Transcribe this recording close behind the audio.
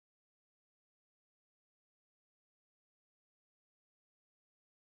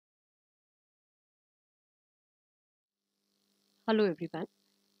Hello everyone.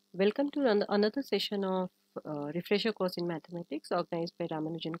 Welcome to another session of refresher course in mathematics organized by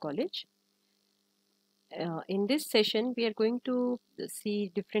Ramanujan College. In this session, we are going to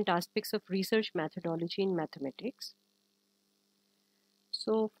see different aspects of research methodology in mathematics.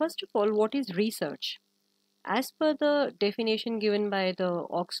 So first of all, what is research? As per the definition given by the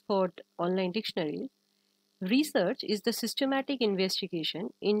Oxford Online Dictionary, research is the systematic investigation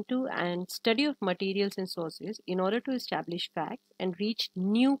into and study of materials and sources in order to establish facts and reach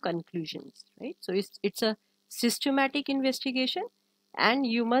new conclusions, right? So it's a systematic investigation and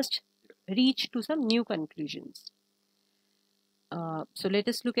you must reach to some new conclusions. So let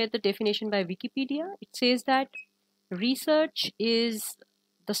us look at the definition by Wikipedia. It says that research is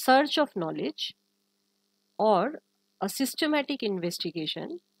the search of knowledge or a systematic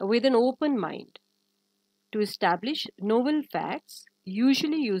investigation with an open mind to establish novel facts,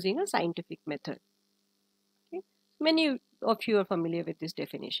 usually using a scientific method. Okay? Many of you are familiar with this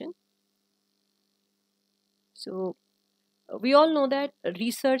definition. So, we all know that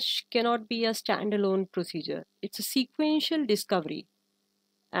research cannot be a standalone procedure. It's a sequential discovery,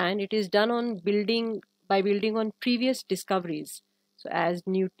 and it is done on by building on previous discoveries. So, as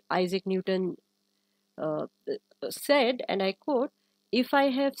Isaac Newton said, and I quote, "If I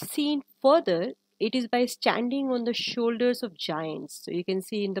have seen further, it is by standing on the shoulders of giants." So you can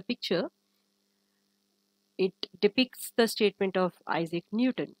see in the picture, it depicts the statement of Isaac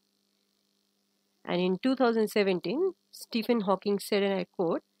Newton. And in 2017, Stephen Hawking said, and I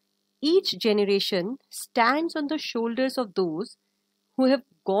quote, "Each generation stands on the shoulders of those who have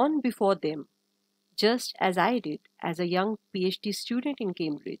gone before them, just as I did as a young PhD student in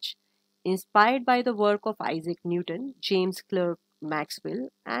Cambridge, inspired by the work of Isaac Newton, James Clerk Maxwell,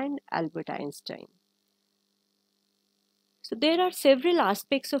 and Albert Einstein." So there are several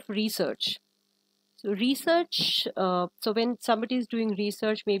aspects of research. So research, so when somebody is doing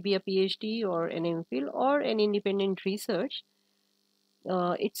research, maybe a PhD or an MPhil or an independent research,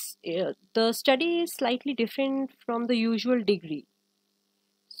 the study is slightly different from the usual degree.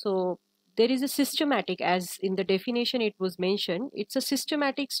 So there is a systematic, as in the definition it was mentioned, it's a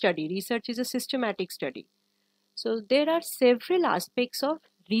systematic study. Research is a systematic study. So there are several aspects of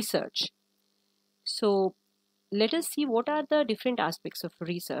research. So let us see what are the different aspects of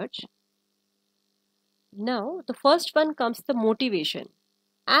research. Now, the first one comes the motivation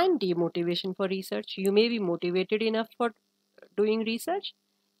and demotivation for research. You may be motivated enough for doing research,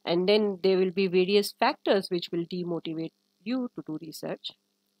 and then there will be various factors which will demotivate you to do research.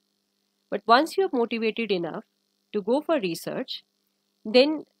 But once you are motivated enough to go for research,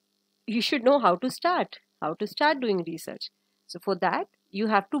 then you should know how to start doing research. So for that, you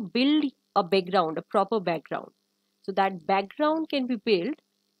have to build a background, a proper background. So that background can be built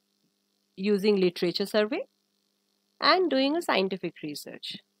using literature survey and doing a scientific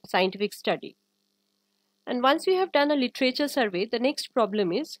research, scientific study. And once you have done a literature survey, the next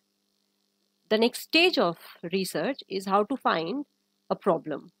stage of research is how to find a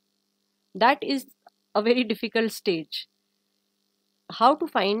problem. That is a very difficult stage. How to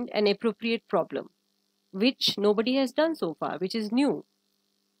find an appropriate problem, which nobody has done so far, which is new.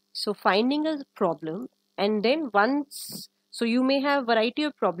 So finding a problem, and then so you may have variety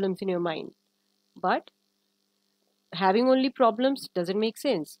of problems in your mind, but having only problems doesn't make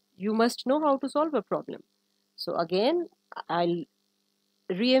sense. You must know how to solve a problem. So again, I'll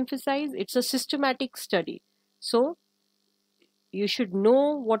re-emphasize, it's a systematic study. So you should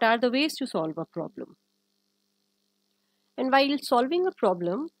know what are the ways to solve a problem. And while solving a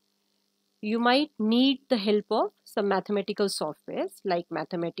problem, you might need the help of some mathematical softwares like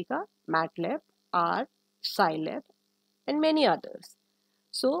Mathematica, MATLAB, R, Scilab, and many others.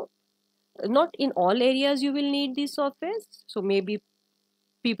 So not in all areas you will need these softwares. So maybe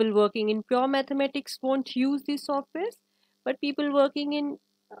people working in pure mathematics won't use these softwares, but people working in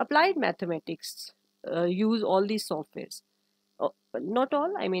applied mathematics use all these softwares. Not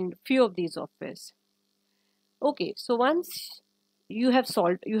all, I mean few of these softwares. Okay, so once you have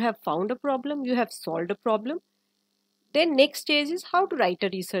found a problem, you have solved a problem, then next stage is how to write a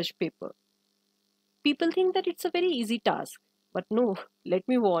research paper. People think that it's a very easy task, but no, let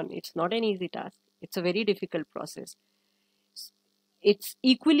me warn, it's not an easy task. It's a very difficult process. It's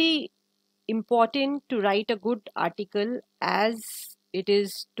equally important to write a good article as it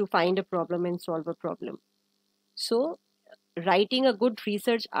is to find a problem and solve a problem. So writing a good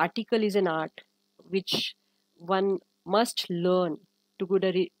research article is an art which one must learn to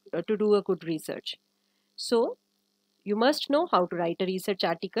do a good research. So you must know how to write a research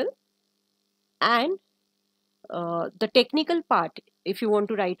article, and the technical part, if you want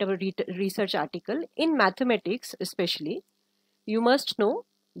to write a research article in mathematics especially, you must know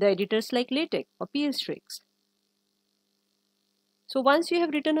the editors like LaTeX or PS tricks. So once you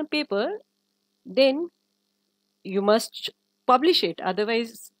have written a paper, then you must publish it,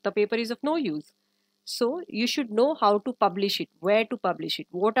 otherwise the paper is of no use. So you should know how to publish it, where to publish it,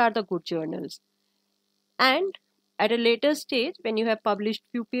 what are the good journals. And at a later stage, when you have published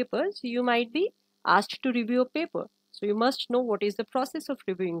few papers, you might be asked to review a paper. So you must know what is the process of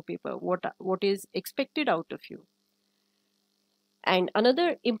reviewing paper, what is expected out of you. And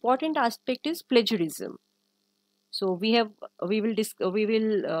another important aspect is plagiarism. So we will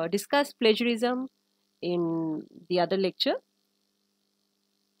discuss plagiarism in the other lecture.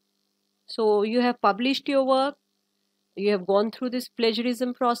 So you have published your work, you have gone through this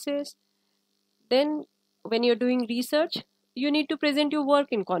plagiarism process. Then when you're doing research, you need to present your work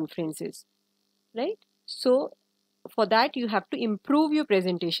in conferences, right? So for that, you have to improve your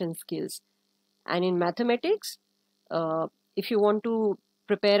presentation skills. And in mathematics, uh, if you want to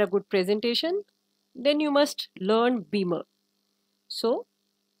prepare a good presentation, then you must learn Beamer. So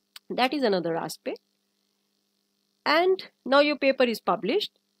that is another aspect. And now your paper is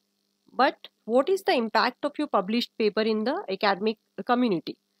published. But what is the impact of your published paper in the academic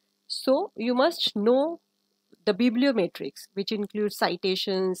community? So you must know the bibliometrics, which includes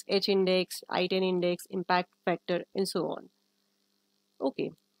citations, H index, I10 index, impact factor, and so on.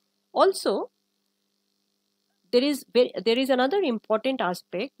 Okay. Also, there is another important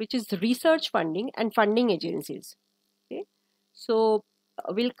aspect, which is research funding and funding agencies. Okay. So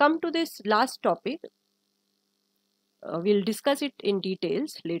we'll come to this last topic. We'll discuss it in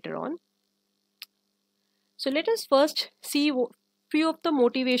details later on. So let us first see few of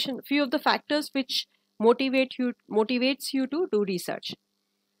the factors which motivates you to do research.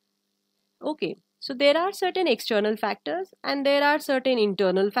 Okay, so there are certain external factors and there are certain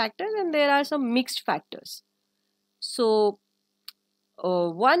internal factors and there are some mixed factors. So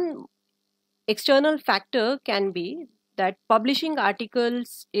one external factor can be that publishing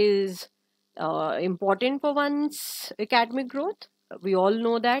articles is important for one's academic growth. We all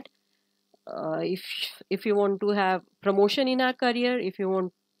know that if you want to have promotion in our career, if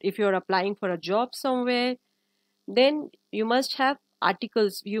you're applying for a job somewhere, then you must have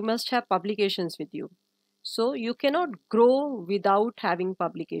articles, you must have publications with you. So you cannot grow without having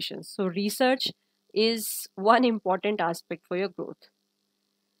publications. So research is one important aspect for your growth.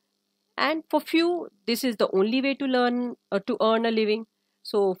 And for few, this is the only way to learn to earn a living.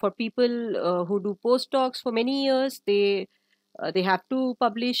 So for people who do postdocs for many years, they have to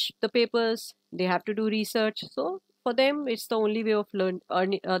publish the papers, they have to do research. So for them, it's the only way of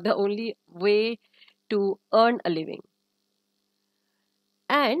the only way to earn a living.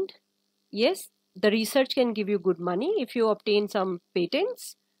 And yes, the research can give you good money. If you obtain some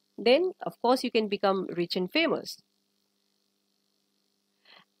patents, then of course you can become rich and famous.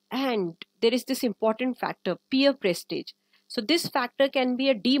 And there is this important factor, peer prestige. So this factor can be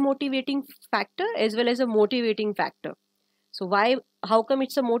a demotivating factor as well as a motivating factor. So how come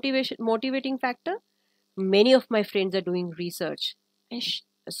it's a motivating factor? Many of my friends are doing research, and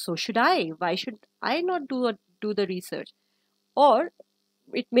so should I. Why should I not do the research? Or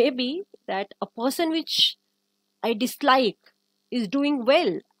it may be that a person which I dislike is doing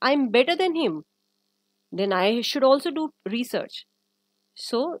well, I'm better than him, then I should also do research.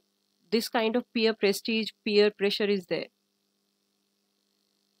 So this kind of peer prestige, peer pressure is there.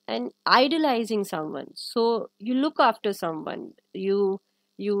 And idolizing someone, so you look after someone, you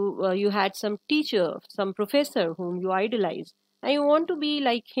had some teacher, some professor whom you idolize, and you want to be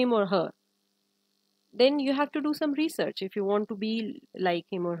like him or her, then you have to do some research. If you want to be like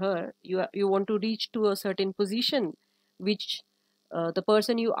him or her, you want to reach to a certain position which the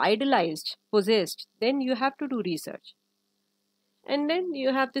person you idolized possessed, then you have to do research. And then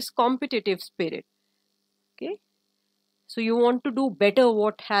you have this competitive spirit. Okay, so you want to do better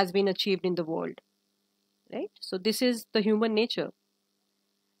what has been achieved in the world, right? So this is the human nature.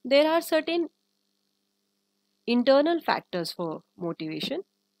 There are certain internal factors for motivation.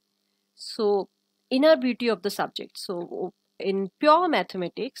 So inner beauty of the subject. So in pure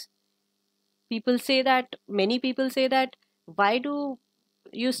mathematics, many people say that, why do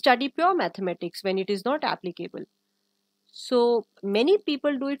you study pure mathematics when it is not applicable? So many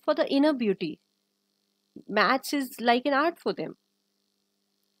people do it for the inner beauty. Maths is like an art for them.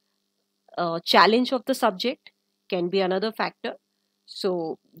 Challenge of the subject can be another factor.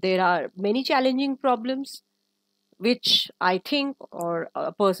 So there are many challenging problems which I think or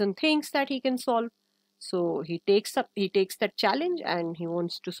a person thinks that he can solve. So he takes that challenge and he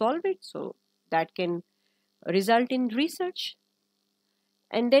wants to solve it. So that can result in research.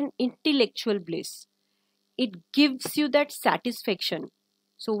 And then intellectual bliss. it gives you that satisfaction.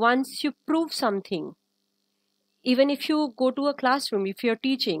 So once you prove something, even if you go to a classroom, if you're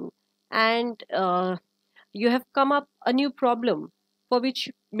teaching, and you have come up a new problem for which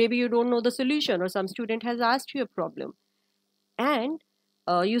maybe you don't know the solution, or some student has asked you a problem, and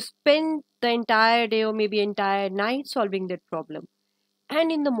you spend the entire day or maybe entire night solving that problem,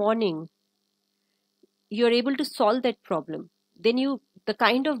 and in the morning you're able to solve that problem, then the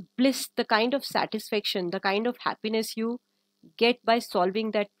kind of bliss, the kind of satisfaction, the kind of happiness you get by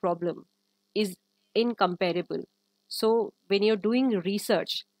solving that problem is incomparable. So when you're doing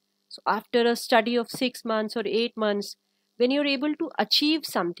research, so after a study of 6 months or 8 months, when you're able to achieve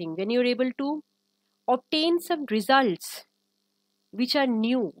something, when you're able to obtain some results which are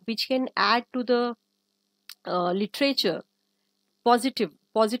new, which can add to the literature, positive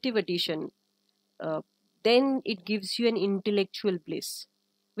addition, uh, then it gives you an intellectual bliss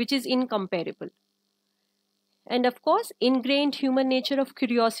which is incomparable. And of course, ingrained human nature of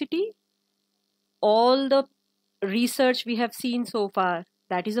curiosity, all the research we have seen so far,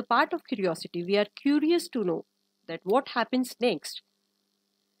 that is a part of curiosity. We are curious to know that what happens next,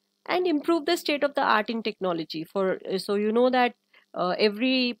 and improve the state of the art in technology. For so you know that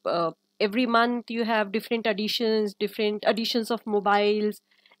every month you have different additions of mobiles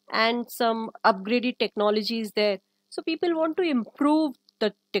and some upgraded technologies there. So people want to improve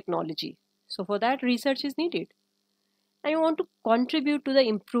the technology, so for that research is needed. I want to contribute to the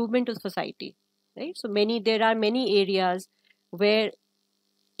improvement of society, right? So there are many areas where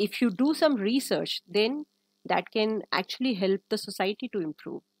if you do some research, then that can actually help the society to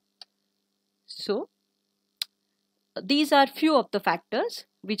improve. So these are few of the factors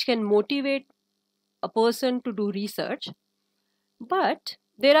which can motivate a person to do research, but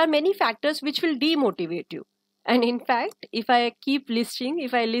there are many factors which will demotivate you. And in fact, if I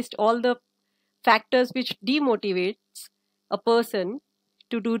list all the factors which demotivates a person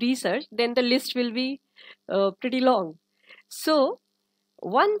to do research, then the list will be pretty long. So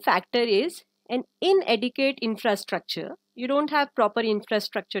one factor is an inadequate infrastructure. You don't have proper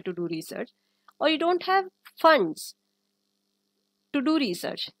infrastructure to do research, or you don't have funds to do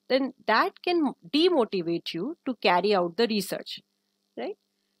research, then that can demotivate you to carry out the research, right?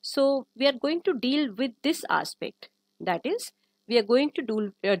 So we are going to deal with this aspect. That is, we are going to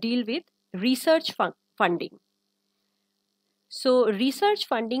deal with research funding. So research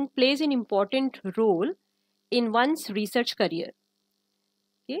funding plays an important role in one's research career.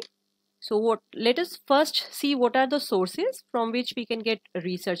 Okay. So let us first see what are the sources from which we can get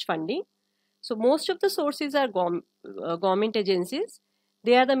research funding. So most of the sources are government agencies.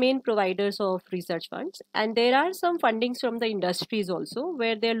 They are the main providers of research funds. And there are some fundings from the industries also,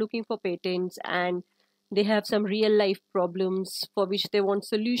 where they're looking for patents and they have some real life problems for which they want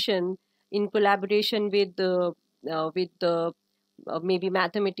solution in collaboration with the maybe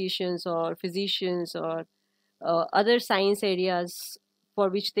mathematicians or physicians or other science areas for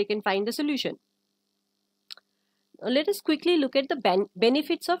which they can find the solution. Let us quickly look at the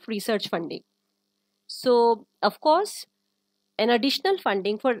benefits of research funding. So, of course, an additional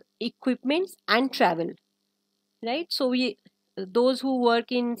funding for equipments and travel, right? So those who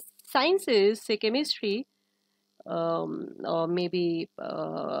work in sciences, say chemistry, or maybe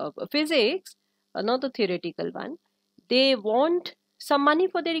physics, not the theoretical one, they want some money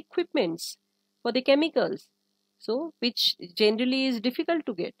for their equipments, for the chemicals, so which generally is difficult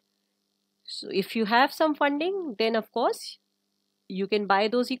to get. So if you have some funding, then of course you can buy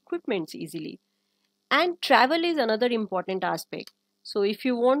those equipments easily. And travel is another important aspect. So if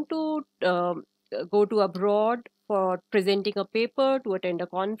you want to go to abroad for presenting a paper, to attend a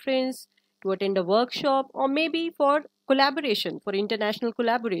conference, to attend a workshop, or maybe for collaboration, for international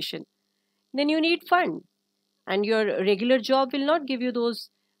collaboration, then you need fund. And your regular job will not give you those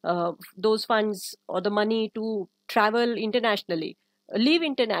funds or the money to travel internationally. Live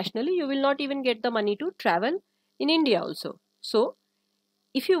internationally, you will not even get the money to travel in India also. So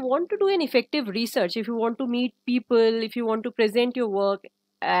if you want to do an effective research, if you want to meet people, if you want to present your work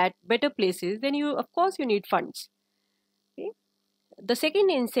at better places, then of course you need funds. Okay? The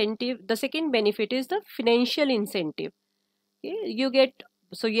second benefit is the financial incentive. Okay? You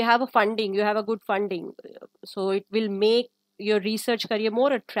have a funding, you have a good funding, so it will make your research career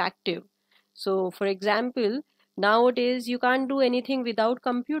more attractive. So for example, nowadays you can't do anything without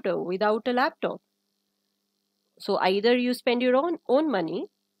computer, without a laptop. So either you spend your own money,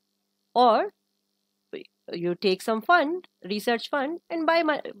 or you take some research fund, and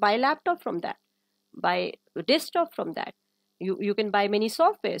buy laptop from that, buy desktop from that. You can buy many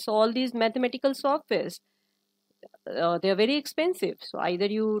software. So all these mathematical softwares, they're very expensive. So either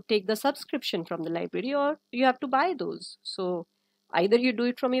you take the subscription from the library or you have to buy those. So either you do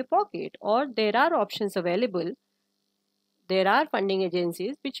it from your pocket, or there are options available. There are funding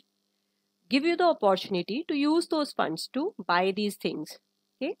agencies which give you the opportunity to use those funds to buy these things.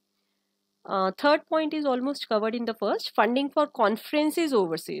 Okay. Third point is almost covered in the first: funding for conferences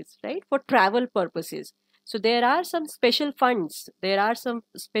overseas, right? For travel purposes. So there are some special funds, there are some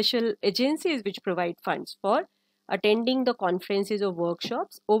special agencies which provide funds for attending the conferences or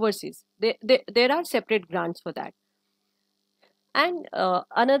workshops overseas. There are separate grants for that. And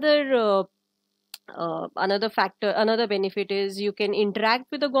another factor, another benefit is you can interact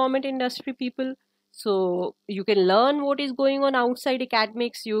with the government industry people. So you can learn what is going on outside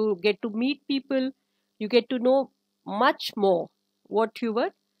academics. You get to meet people. You get to know much more what you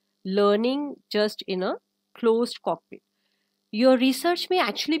were learning just in a closed cockpit. Your research may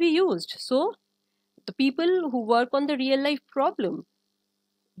actually be used. So the people who work on the real life problem,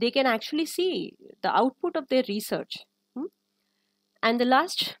 they can actually see the output of their research. Hmm? And the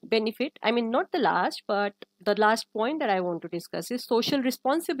last benefit, I mean, not the last, but the last point that I want to discuss is social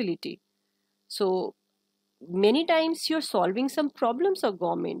responsibility. So many times you're solving some problems of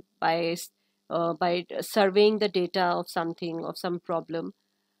government by surveying the data of something, of some problem,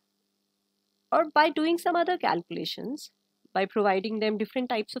 or by doing some other calculations, by providing them different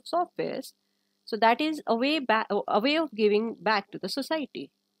types of softwares. So that is a way of giving back to the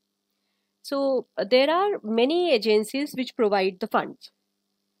society. So there are many agencies which provide the funds.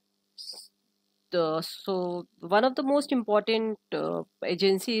 So one of the most important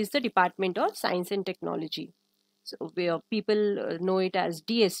agency is the Department of Science and Technology. So where people know it as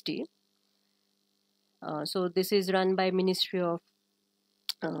DST. So this is run by Ministry of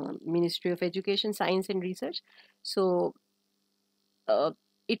Education, Science and Research. So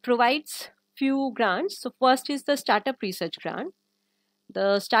it provides few grants. So first is the Startup Research Grant.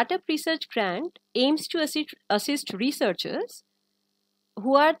 The Startup Research Grant aims to assist researchers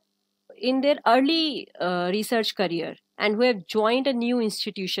who are in their early research career and who have joined a new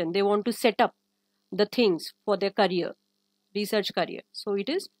institution. They want to set up the things for their career, research career. So it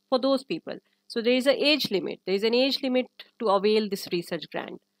is for those people. So there is an age limit. There is an age limit to avail this research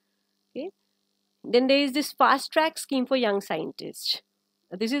grant. Okay. Then there is this fast track scheme for young scientists.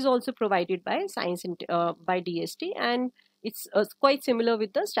 This is also provided by by DST, and it's quite similar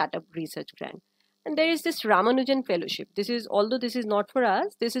with the Startup Research Grant. And there is this Ramanujan Fellowship. Although this is not for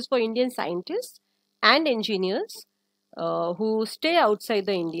us, this is for Indian scientists and engineers who stay outside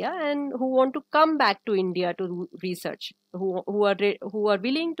the India and who want to come back to India to research, who are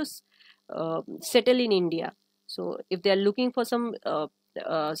willing to settle in India. So if they are looking for some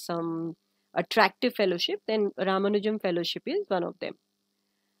attractive fellowship, then Ramanujan Fellowship is one of them.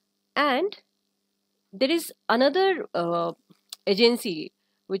 And there is another agency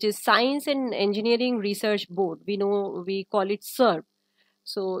which is Science and Engineering Research Board. We call it SERB.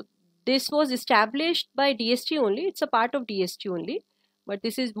 So this was established by DST only. It's a part of DST only, but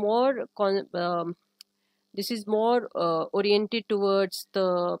this is more oriented towards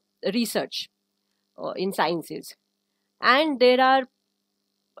the research in sciences. And there are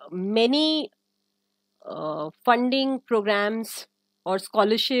many funding programs or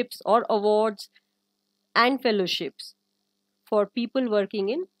scholarships or awards and fellowships for people working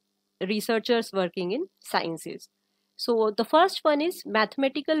in researchers working in sciences. So the first one is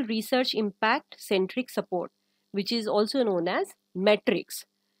Mathematical Research Impact Centric Support, which is also known as METRICS.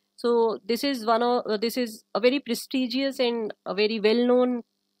 So this is a very prestigious and a very well-known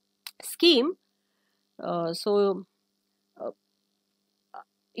scheme.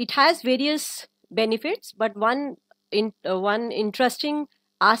 It has various benefits, but one interesting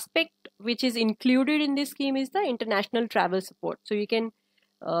aspect which is included in this scheme is the international travel support. So you can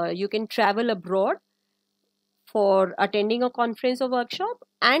travel abroad for attending a conference or workshop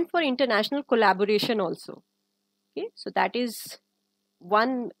and for international collaboration also. Okay, so that is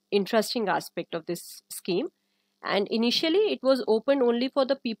one interesting aspect of this scheme. And initially it was open only for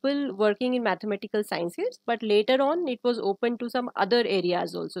the people working in mathematical sciences, but later on it was open to some other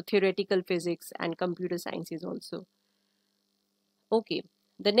areas also, theoretical physics and computer sciences also. Okay,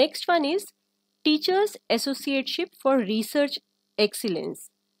 the next one is Teachers Associateship for Research Excellence,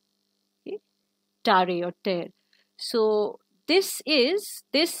 okay, TARE or TARE. So this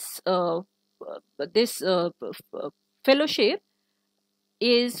fellowship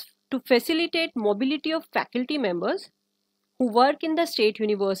is to facilitate mobility of faculty members who work in the state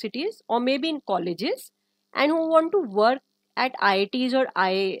universities or maybe in colleges and who want to work at IITs or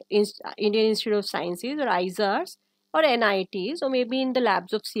Indian Institute of Sciences or ISARs or NITs or maybe in the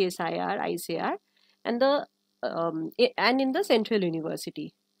labs of CSIR, ICAR, and the and in the Central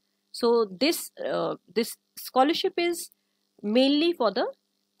University. So this scholarship is mainly for the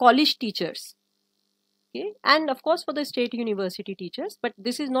college teachers, okay, and of course for the state university teachers, but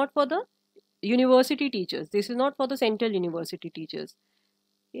this is not for the university teachers. This is not for the Central University teachers.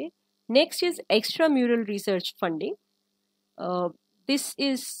 Okay. Next is extramural research funding. Uh, this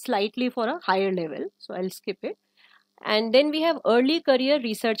is slightly for a higher level, so I'll skip it. And then we have Early Career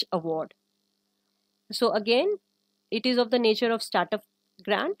Research Award. So again, it is of the nature of startup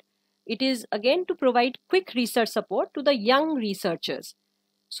grant. It is again to provide quick research support to the young researchers.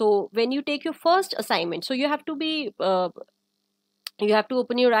 So when you take your first assignment, so you have to be, you have to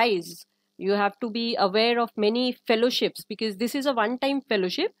open your eyes. You have to be aware of many fellowships, because this is a one-time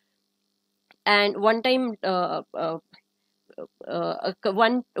fellowship and one-time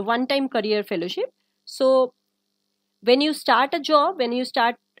one-time career fellowship. So when you start a job, when you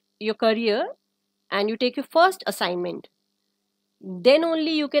start your career and you take your first assignment, then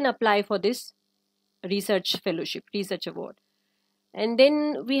only you can apply for this research fellowship, research award. And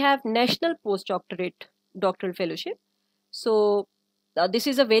then we have National Postdoctorate Doctoral Fellowship. So this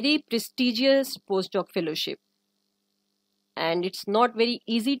is a very prestigious postdoc fellowship, and it's not very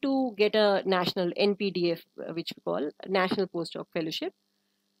easy to get a national NPDF, which we call National Postdoc Fellowship.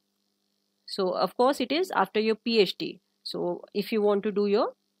 So of course it is after your PhD. So if you want to do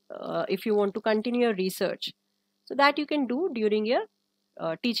your, if you want to continue your research, so that you can do during your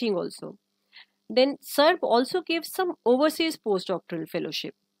teaching also. Then SERP also gives some overseas postdoctoral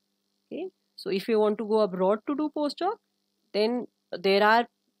fellowship. Okay, so if you want to go abroad to do postdoc, then there are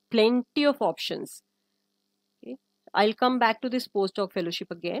plenty of options. Okay, I'll come back to this postdoc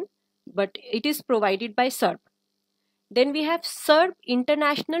fellowship again, but it is provided by SERP. Then we have SERP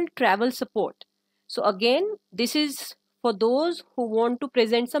International Travel Support. So again, this is for those who want to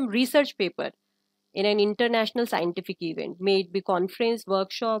present some research paper in an international scientific event, may it be conference,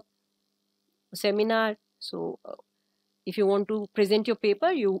 workshop, seminar. So if you want to present your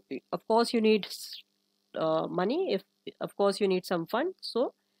paper, you of course you need money. If of course you need some fund.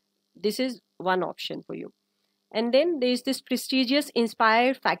 So this is one option for you. And then there is this prestigious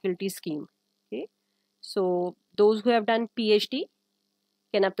Inspire Faculty Scheme. Okay, so those who have done PhD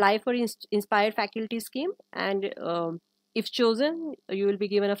can apply for Inspire Faculty Scheme, and if chosen, you will be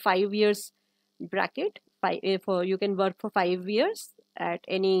given a 5 years bracket. You can work for 5 years at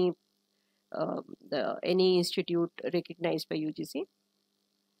any institute recognized by UGC.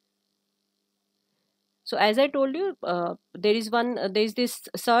 So as I told you, there is this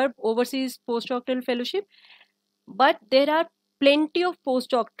SERP Overseas Postdoctoral Fellowship, but there are plenty of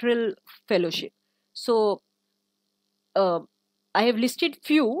postdoctoral fellowship. So I have listed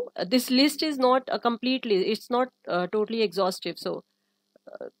few. This list is not a complete list. It's not totally exhaustive. So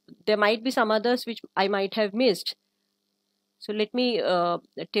there might be some others which I might have missed. So let me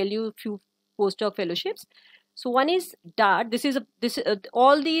tell you a few postdoc fellowships. So one is DART.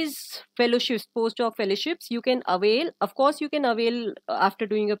 All these fellowships, postdoc fellowships, you can avail. Of course, you can avail after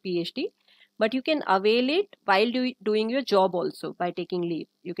doing a PhD, but you can avail it while doing your job also by taking leave.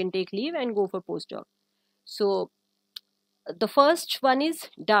 You can take leave and go for postdoc. So the first one is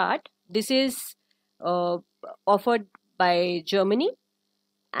DART. This is offered by Germany.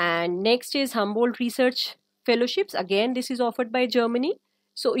 And next is Humboldt Research Fellowships. Again, this is offered by Germany.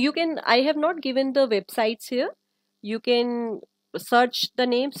 So you can, I have not given the websites here. You can search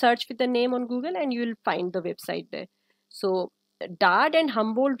with the name on Google and you will find the website there. So DART and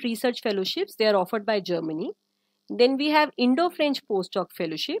Humboldt Research Fellowships, they are offered by Germany. Then we have Indo-French Postdoc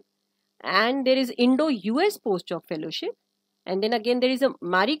Fellowship, and there is Indo-US Postdoc Fellowship. And then again, there is a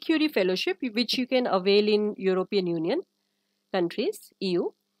Marie Curie Fellowship, which you can avail in European Union countries,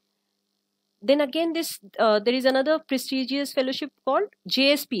 EU. Then again, there is another prestigious fellowship called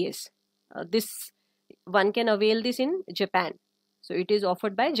JSPS. This one can avail this in Japan. So it is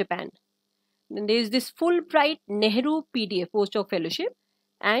offered by Japan. Then there is this Fulbright Nehru PDF postdoc fellowship,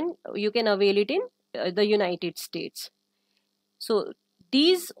 and you can avail it in the United States. So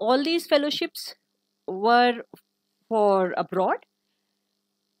all these fellowships were for abroad.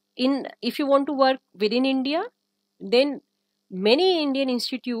 If you want to work within India, then many Indian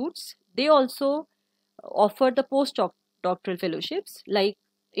institutes, they also offer the postdoctoral fellowships, like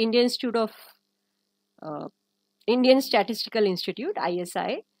Indian Statistical Institute,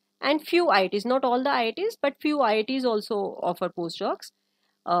 ISI, and few IITs, not all the IITs, but few IITs also offer postdocs.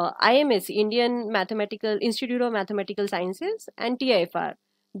 IMS, Indian Institute of Mathematical Sciences, and TIFR,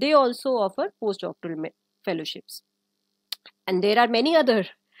 they also offer postdoctoral fellowships. And there are many other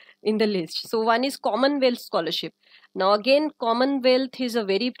in the list. So one is Commonwealth Scholarship. Now again, Commonwealth is a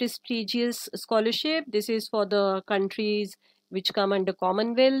very prestigious scholarship. This is for the countries which come under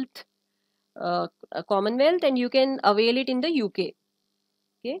Commonwealth, and you can avail it in the UK.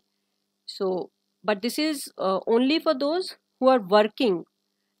 Okay, so but this is only for those who are working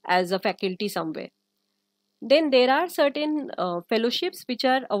as a faculty somewhere. Then there are certain fellowships which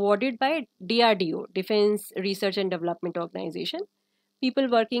are awarded by DRDO, Defense Research and Development Organization. People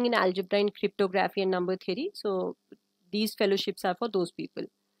working in algebra and cryptography and number theory. So these fellowships are for those people.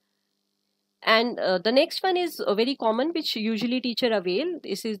 And the next one is very common, which usually teacher avail.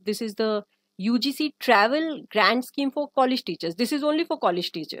 This is the UGC Travel Grant Scheme for college teachers. This is only for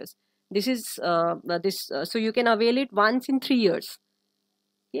college teachers. This is so you can avail it once in 3 years.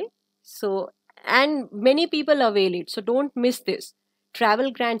 Okay, so and many people avail it. So don't miss this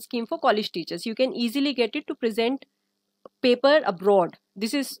travel grant scheme for college teachers. You can easily get it to present paper abroad.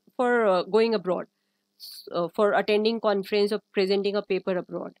 This is for going abroad, for attending conference or presenting a paper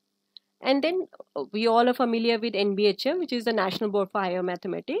abroad. And then we all are familiar with NBHM, which is the National Board for Higher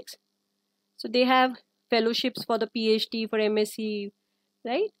Mathematics. So they have fellowships for the PhD, for MSc,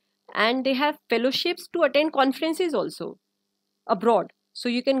 right? And they have fellowships to attend conferences also abroad. So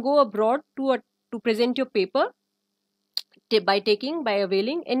you can go abroad to present your paper by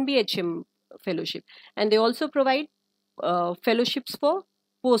availing NBHM fellowship. And they also provide fellowships for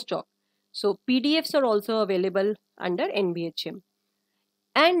postdoc. So PDFs are also available under NBHM.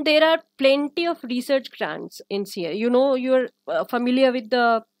 And there are plenty of research grants in CA. You know, you're familiar with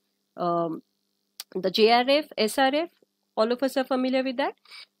the JRF, SRF. All of us are familiar with that.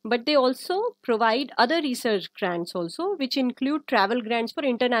 But they also provide other research grants also, which include travel grants for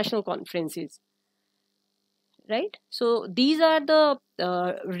international conferences. Right? So these are the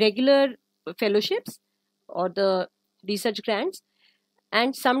regular fellowships or the research grants.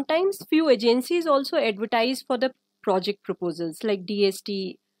 And sometimes few agencies also advertise for the project proposals, like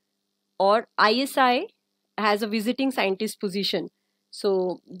DST or ISI has a visiting scientist position.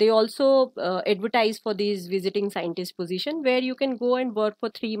 So they also advertise for these visiting scientist position, where you can go and work for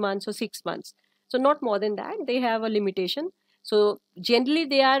 3 months or 6 months. So not more than that. They have a limitation. So generally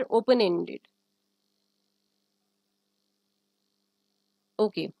they are open-ended.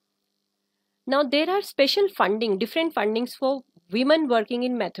 Okay. Now there are special funding, different fundings for women working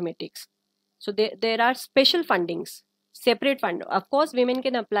in mathematics. So there are special fundings, separate fund. Of course, women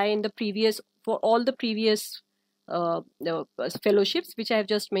can apply in the previous, for all the previous fellowships which I have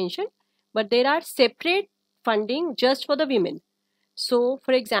just mentioned, but there are separate funding just for the women. So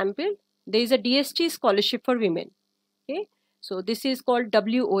for example, there is a DST scholarship for women. Okay, so this is called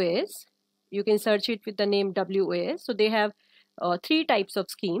WOS. You can search it with the name WOS. So they have 3 types of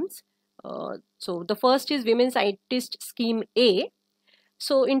schemes. So the first is Women Scientist Scheme A.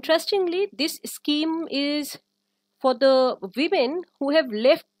 So interestingly, this scheme is for the women who have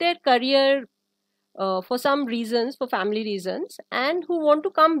left their career for some reasons, for family reasons, and who want to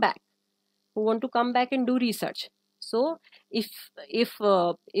come back, and do research. So if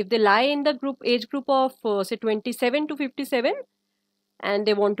they lie in the age group of say 27 to 57, and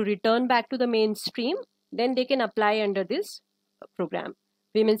they want to return back to the mainstream, then they can apply under this program,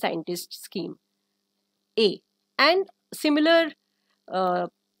 Women Scientist Scheme A. And similar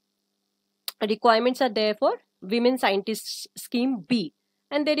requirements are there for Women Scientists Scheme B.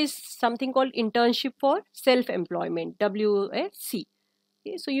 And there is something called Internship for Self-Employment, WSC.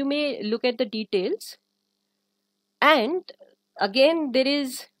 Okay, so you may look at the details. And again, there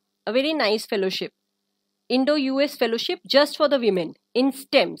is a very nice fellowship, Indo-US fellowship just for the women in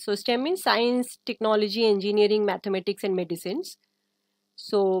STEM. So STEM means science, technology, engineering, mathematics, and medicines.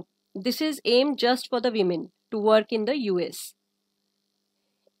 So this is aimed just for the women to work in the US.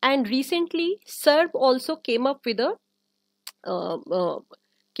 And recently, SERB also came up with a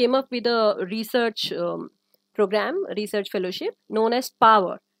research program, research fellowship known as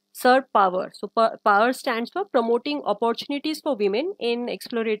POWER, SERB POWER. So POWER stands for Promoting Opportunities for Women in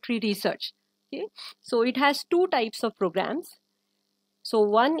Exploratory Research. Okay, so it has 2 types of programs. So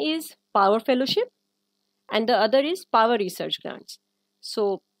one is POWER Fellowship, and the other is POWER Research Grants.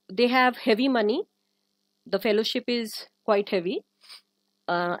 So they have heavy money. The fellowship is quite heavy.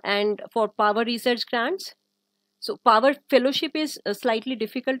 And for POWER Research Grants, so POWER Fellowship is slightly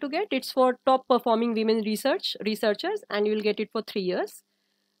difficult to get. It's for top performing women researchers, and you will get it for 3 years.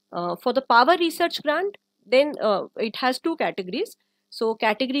 For the POWER Research Grant, then it has 2 categories. So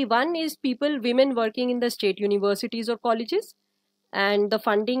category 1 is women working in the state universities or colleges, and the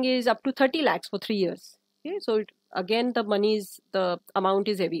funding is up to 30 lakhs for 3 years. Okay, so again, the amount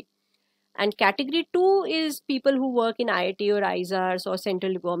is heavy. And category 2 is people who work in IIT or ISARs or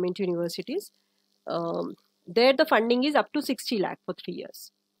central government universities. There the funding is up to 60 lakh for 3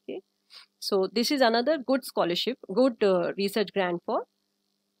 years. Okay. So this is another good scholarship, good research grant for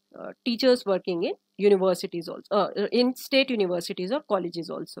teachers working in universities also, in state universities or colleges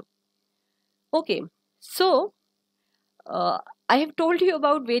also. Okay. So uh, I have told you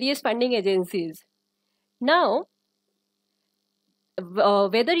about various funding agencies. Now,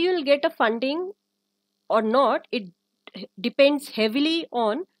 whether you'll get a funding or not, it depends heavily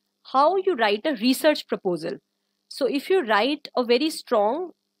on how you write a research proposal. So if you write a very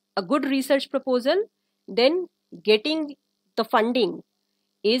strong, a good research proposal, then getting the funding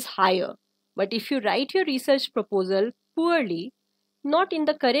is higher. But if you write your research proposal poorly, not in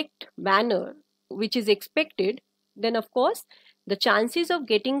the correct manner which is expected, then of course the chances of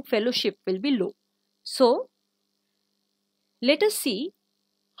getting fellowship will be low. So let us see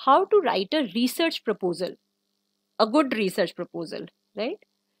how to write a research proposal, a good research proposal, right?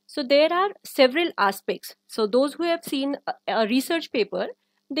 So there are several aspects. So those who have seen a research paper,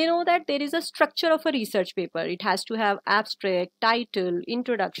 they know that there is a structure of a research paper. It has to have abstract, title,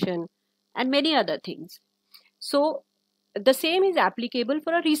 introduction, and many other things. So the same is applicable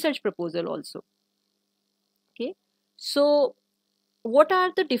for a research proposal also. Okay. So what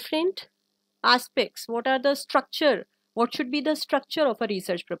are the different aspects? What are the structure? What should be the structure of a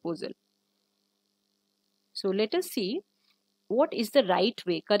research proposal? So let us see what is the right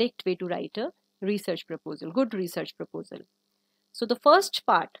way, correct way to write a research proposal, good research proposal. So the first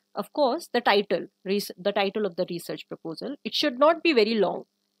part, of course, the title of the research proposal. It should not be very long,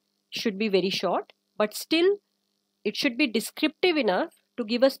 it should be very short, but still it should be descriptive enough to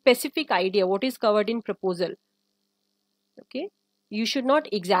give a specific idea what is covered in proposal. Okay, you should not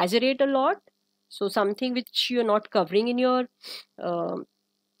exaggerate a lot. So something which you're not covering um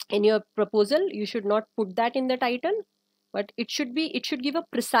in your proposal, you should not put that in the title, but it should give a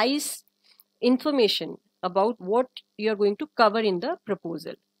precise information about what you are going to cover in the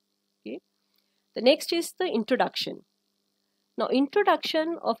proposal. Okay. The next is the introduction. Now,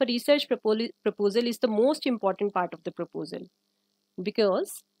 introduction of a research proposal is the most important part of the proposal,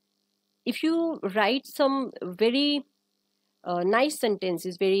 because if you write some very nice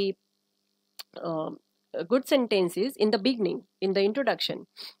sentences, very uh, good sentences in the beginning, in the introduction,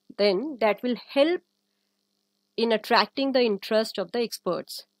 then that will help in attracting the interest of the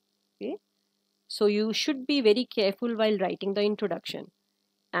experts. Okay. So you should be very careful while writing the introduction.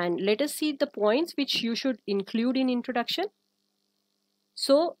 And let us see the points which you should include in introduction.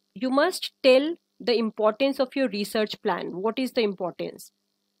 So you must tell the importance of your research plan. What is the importance?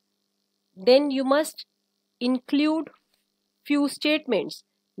 Then you must include few statements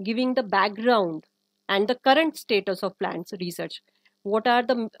giving the background and the current status of plans research. What are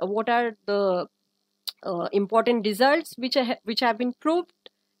the important results which have been proved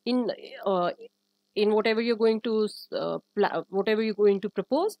in uh, in whatever you're going to whatever you're going to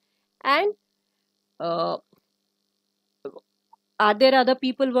propose, and uh, are there other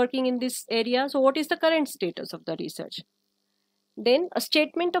people working in this area? So what is the current status of the research? Then a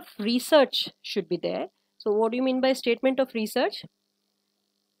statement of research should be there. So what do you mean by statement of research?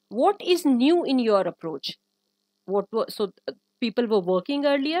 What is new in your approach? People were working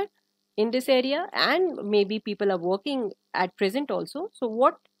earlier in this area, and maybe people are working at present also. So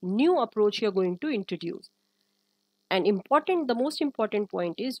what new approach you're going to introduce? And the most important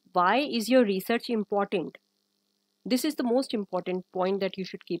point is, why is your research important? This is the most important point that you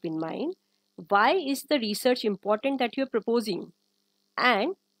should keep in mind. Why is the research important that you're proposing,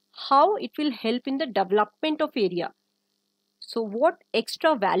 and how it will help in the development of area? So what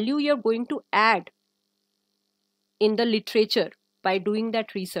extra value you're going to add in the literature by doing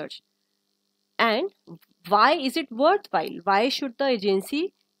that research, and why is it worthwhile? Why should the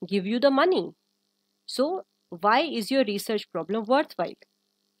agency give you the money? So why is your research problem worthwhile?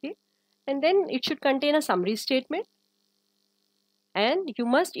 Okay. And then it should contain a summary statement, and you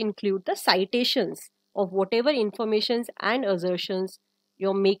must include the citations of whatever informations and assertions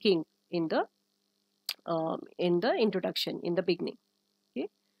you're making in the introduction, in the beginning. Okay.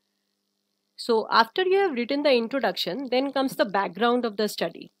 So after you have written the introduction, then comes the background of the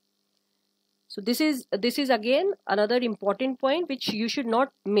study. So this is again another important point which you should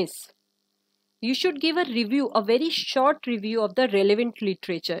not miss. You should give a review, a very short review of the relevant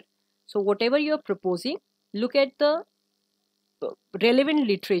literature. So whatever you are proposing, look at the relevant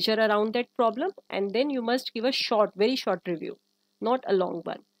literature around that problem, and then you must give a very short review, not a long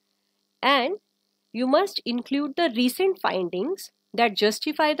one. And you must include the recent findings that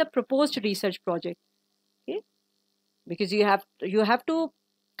justify the proposed research project. Okay? Because you have to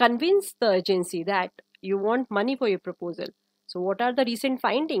convince the agency that you want money for your proposal. So what are the recent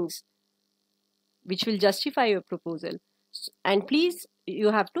findings? which will justify your proposal. And please,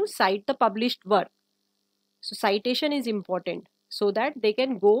 you have to cite the published work. So citation is important so that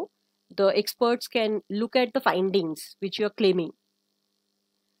the experts can look at the findings which you are claiming.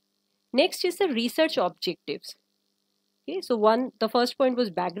 Next is the research objectives. Okay, so the first point was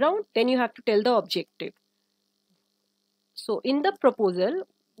background, then you have to tell the objective. So in the proposal,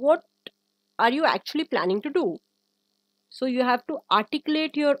 what are you actually planning to do? So you have to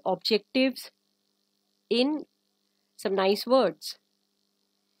articulate your objectives in some nice words.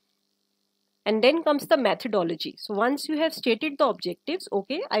 And then comes the methodology. So once you have stated the objectives,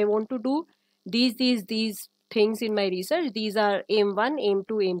 okay, I want to do these things in my research. These are aim 1, aim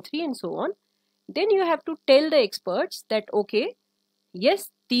 2, aim 3 and so on. Then you have to tell the experts that, okay, yes,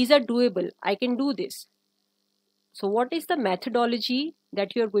 these are doable. I can do this. So what is the methodology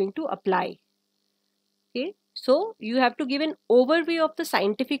that you are going to apply? Okay, so you have to give an overview of the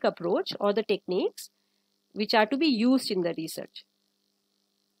scientific approach or the techniques which are to be used in the research.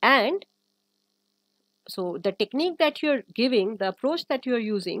 And so the technique that you're giving, the approach that you're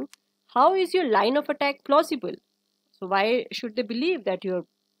using, how is your line of attack plausible? So why should they believe that you're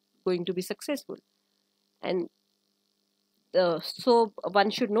going to be successful? And so one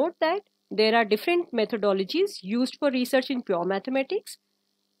should note that there are different methodologies used for research in pure mathematics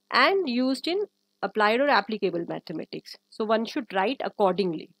and used in applied or applicable mathematics. So one should write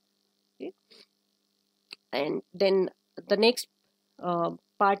accordingly. Okay? And then the next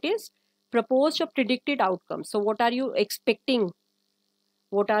part is proposed or predicted outcomes. So what are you expecting?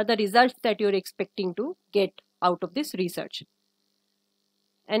 What are the results that you're expecting to get out of this research?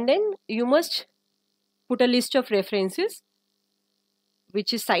 And then you must put a list of references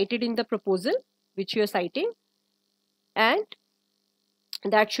which is cited in the proposal, which you're citing, and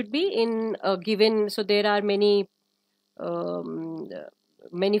that should be in a given. So there are many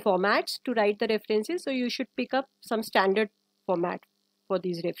formats to write the references. So you should pick up some standard format for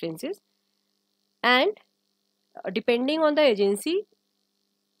these references. And depending on the agency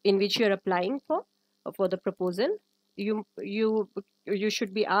in which you are applying for the proposal, you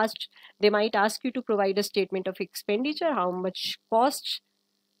should be asked. They might ask you to provide a statement of expenditure, how much cost,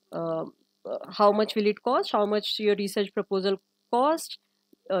 how much will it cost, how much your research proposal cost.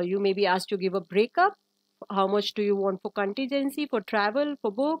 You may be asked to give a breakup. How much do you want for contingency, for travel,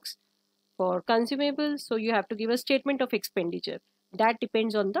 for books, for consumables? So you have to give a statement of expenditure. That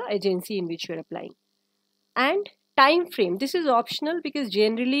depends on the agency in which you are applying. And time frame. This is optional because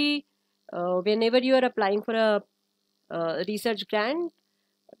generally whenever you are applying for a research grant,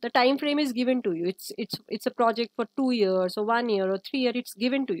 the time frame is given to you. It's a project for 2 years or 1 year or 3 years. It's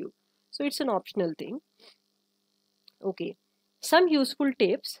given to you. So it's an optional thing. Okay. Some useful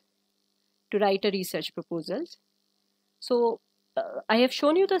tips to write a research proposals. So I have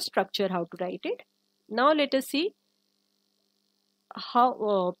shown you the structure, how to write it. Now let us see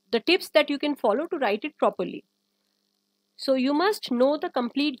how the tips that you can follow to write it properly. So you must know the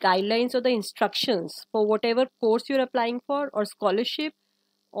complete guidelines or the instructions for whatever course you're applying for, or scholarship,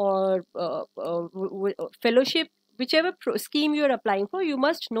 or fellowship, whichever scheme you're applying for. You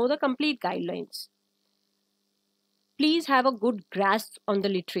must know the complete guidelines. Please have a good grasp on the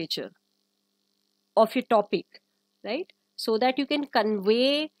literature of your topic, right? So that you can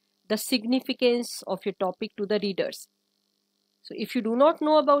convey the significance of your topic to the readers. So if you do not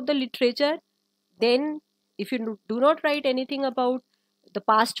know about the literature, then if you do not write anything about the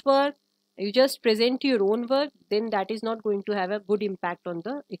past work, you just present your own work, then that is not going to have a good impact on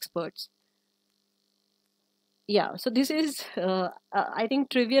the experts. Yeah, so this is, I think,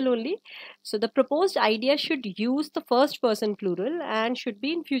 trivial only. So the proposed idea should use the first person plural and should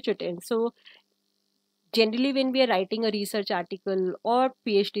be in future tense. So generally when we are writing a research article or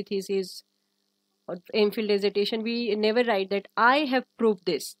PhD thesis or MPhil dissertation, we never write that I have proved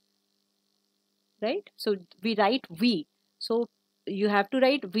this, right? So we write we. So you have to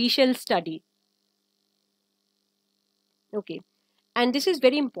write we shall study. Okay. And this is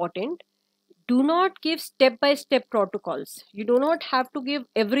very important. Do not give step-by-step protocols. You do not have to give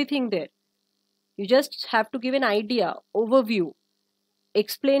everything there. You just have to give an idea, overview,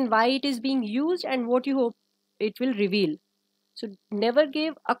 explain why it is being used and what you hope it will reveal. So never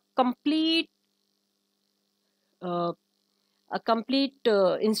give a complete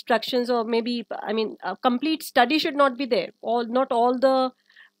instructions, or maybe, I mean, a complete study should not be there. Not all the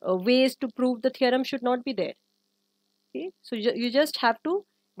ways to prove the theorem should not be there. Okay, so you just have to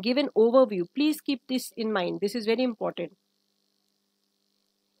give an overview. Please keep this in mind. This is very important.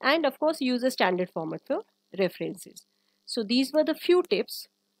 And of course, use a standard format for references. So these were the few tips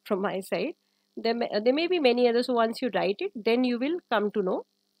from my side. There may be many others. So once you write it, then you will come to know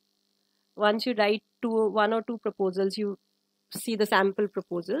Once you write one or two proposals, you see the sample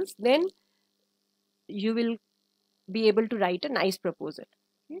proposals, then you will be able to write a nice proposal.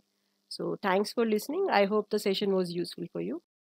 Okay? So thanks for listening. I hope the session was useful for you.